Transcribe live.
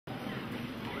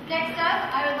Next up,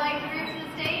 I would like to bring to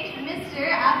the stage Mr.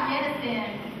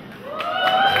 Afghanistan.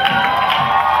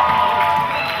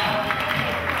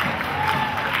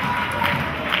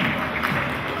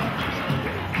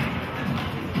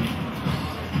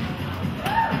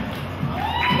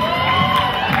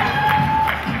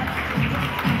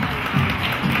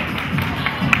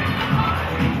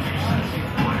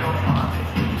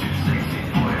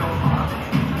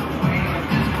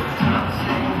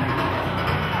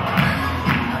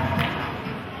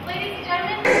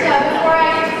 Before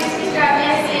I introduce Mr.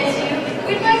 Afghanistan to you,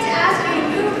 we'd like to ask you to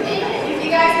move in if you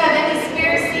guys have any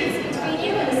spare seats between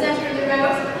you and the center of the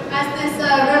rows. As this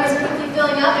room is quickly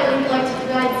filling up, and we'd like to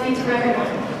provide seats for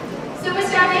everyone. So,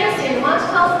 Mr. Afghanistan, why don't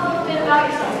you tell us a little bit about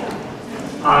yourself?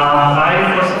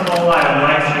 First of all, I would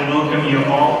like to welcome you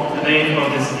all today for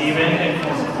this event and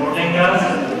for supporting us.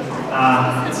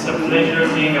 It's a pleasure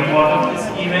being a part of this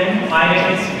event. My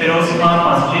name is Firozman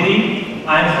Masjidi.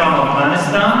 I'm from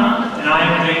Afghanistan, and I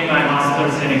am doing my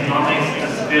master's in economics at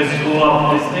the School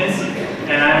of Business,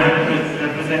 and I'm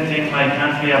representing my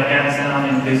country,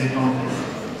 Afghanistan, in this conference.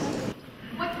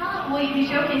 What talent will you be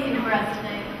showcasing for us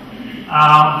today?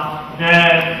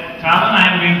 The talent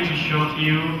I'm going to show to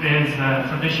you is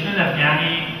traditional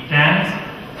Afghani dance,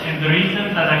 and the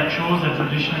reason that I chose a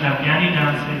traditional Afghani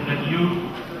dance is that you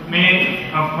may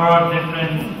have heard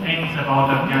different things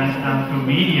about Afghanistan through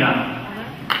media.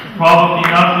 Probably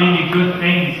not really good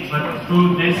things, but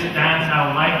through this dance I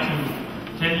would like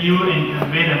to tell you and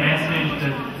convey the message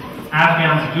that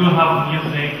Afghans do have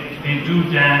music, they do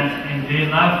dance, and they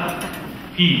love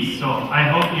peace. So I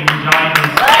hope you enjoy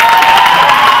this.